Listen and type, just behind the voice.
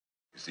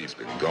See, it's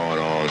been going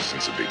on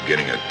since the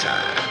beginning of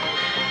time.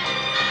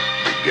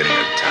 Beginning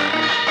of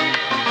time.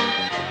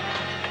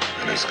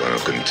 And it's gonna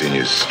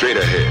continue straight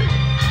ahead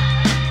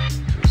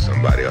till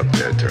somebody up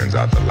there turns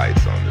out the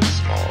lights on this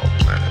small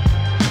planet.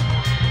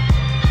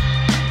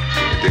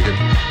 You dig it?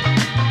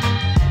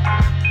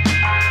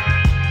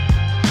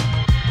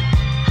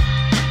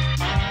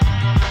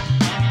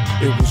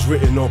 It was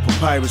written on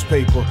papyrus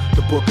paper,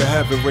 the book of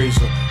heaven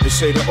razor. They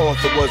say the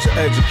author was an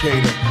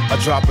educator. I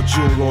drop a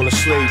jewel on a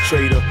slave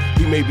trader.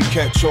 He made me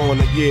catch on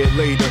a year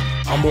later.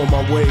 I'm on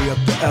my way up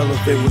the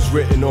elevator. It was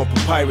written on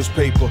papyrus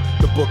paper,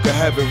 the book of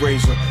heaven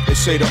razor. They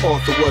say the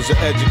author was an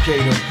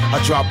educator.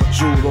 I drop a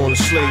jewel on a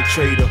slave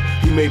trader.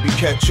 He made me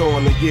catch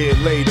on a year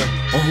later.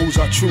 On who's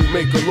our true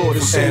maker, Lord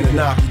and Savior. From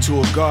Anunnaki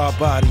to a God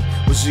body.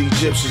 Was the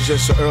Egyptians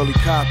just an early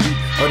copy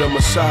of the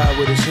Messiah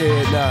with his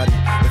head naughty?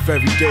 If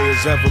every day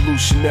is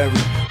evolutionary,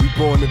 we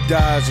born to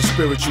die as a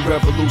spiritual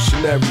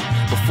revolutionary.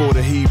 Before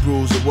the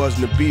Hebrews, it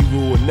wasn't the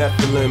Beru and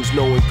Nephilims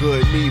knowing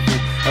good and evil.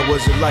 That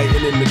wasn't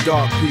enlightening the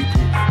dark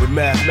people. With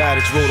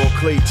mathematics wrote on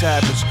clay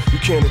tablets, you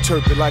can't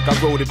interpret like I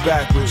wrote it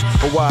backwards.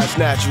 Or why it's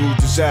natural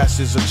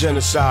disasters, a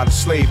genocide of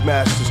slave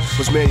masters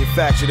was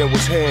manufactured and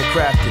was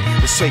handcrafted.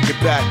 Let's take it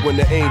back when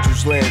the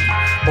angels landed.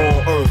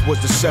 On earth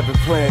was the seventh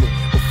planet.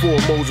 Before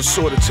Moses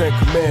saw the 10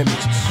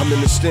 commandments, I'm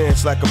in the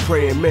stance like a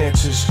praying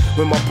mantis.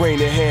 When my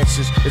brain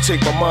enhances, it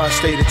take my mind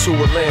state into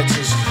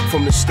Atlantis.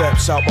 From the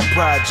steps out my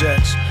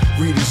projects,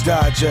 Reader's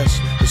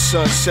Digest. The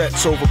sun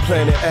sets over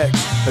planet X.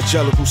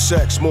 Angelical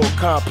sex more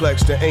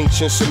complex than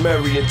ancient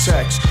Sumerian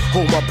texts.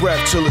 Hold my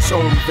breath till it's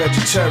only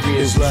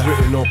vegetarians left. It was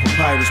written on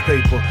papyrus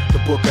paper, the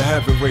book of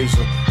heaven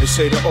razor. They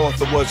say the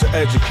author was an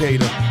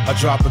educator. I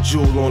drop a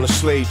jewel on a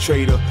slave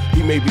trader.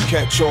 He made me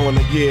catch on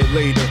a year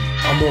later.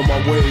 I'm on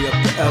my way up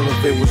the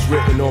elevator. It was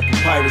written on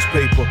papyrus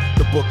paper,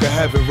 the book of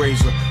heaven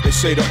razor. They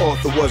say the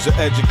author was an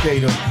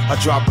educator. I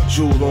drop a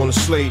jewel on a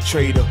slave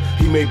trader.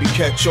 He made me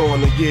catch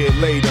on a year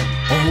later.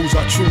 On who's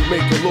our true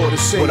maker, Lord and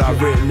Savior. What I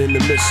written in the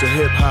midst of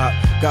hip hop,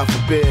 God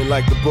forbidden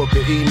like the book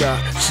of Enoch.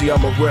 See,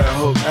 I'm a red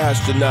hook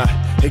astronaut.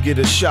 They get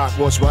a shock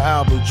once my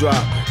album drop.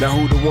 Now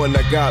who the one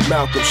that got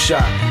Malcolm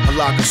shot? I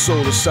lock a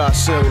soul inside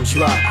Salem's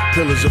lock.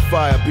 Pillars of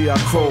fire be our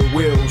chrome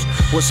wheels.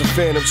 What's a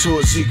phantom to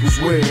Ezekiel's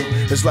will?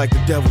 It's like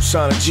the devil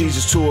signing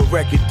Jesus to a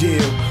record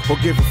deal, or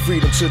giving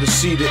freedom to the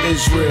seed of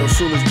Israel.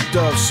 Soon as the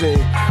doves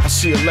sing, I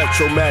see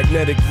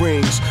electromagnetic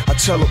rings. I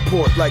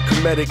teleport like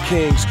comedic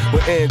kings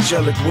with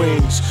angelic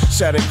wings.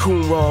 Sat in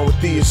Qumran with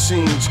the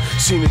Essenes.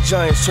 Seen the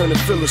giants turn to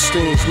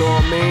Philistines, know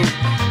what I mean?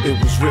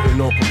 It was written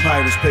on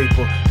papyrus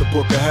paper, the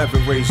book of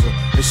heaven razor.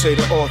 They say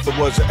the author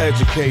was an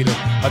educator.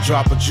 I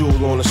drop a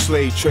jewel on a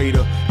slave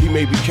trader. He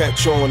made me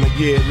catch on a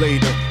year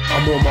later.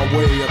 I'm on my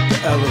way up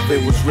the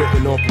elevator. It was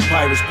written on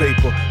papyrus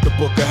paper, the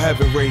book of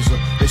heaven razor.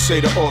 They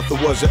say the author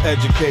was an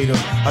educator.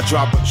 I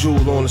drop a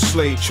jewel on a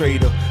slave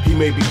trader. He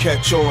made me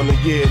catch on a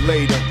year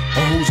later.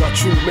 On who's our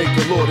true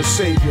maker, Lord and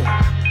Savior.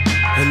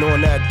 And on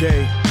that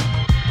day,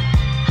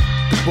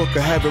 the book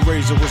of heaven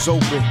razor was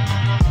open.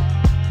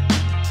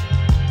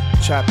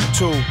 Chapter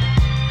 2,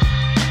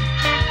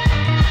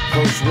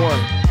 verse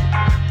 1.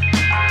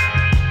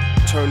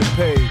 Turn the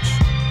page.